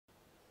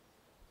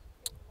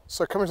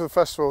So coming to the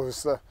festival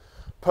is the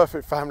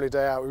perfect family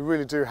day out. We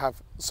really do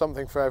have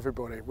something for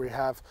everybody. We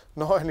have,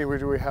 not only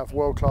do we have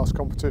world-class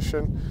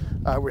competition,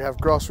 we have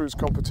grassroots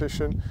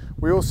competition,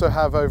 we also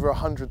have over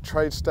 100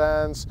 trade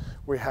stands,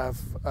 we have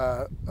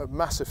a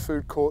massive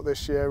food court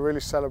this year, really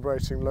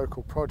celebrating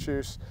local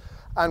produce,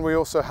 and we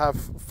also have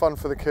fun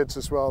for the kids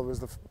as well with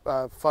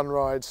the fun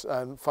rides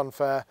and fun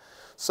fair.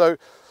 So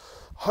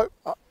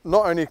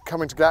not only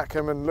coming to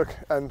Gatcombe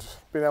and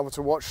being able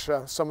to watch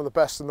some of the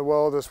best in the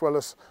world, as well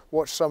as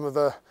watch some of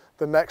the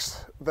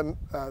next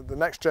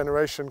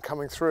generation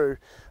coming through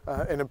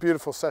in a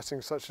beautiful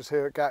setting such as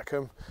here at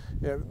Gatcombe.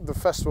 You know, the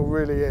festival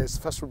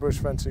Bush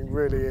Fencing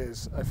really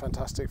is a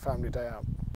fantastic family day out.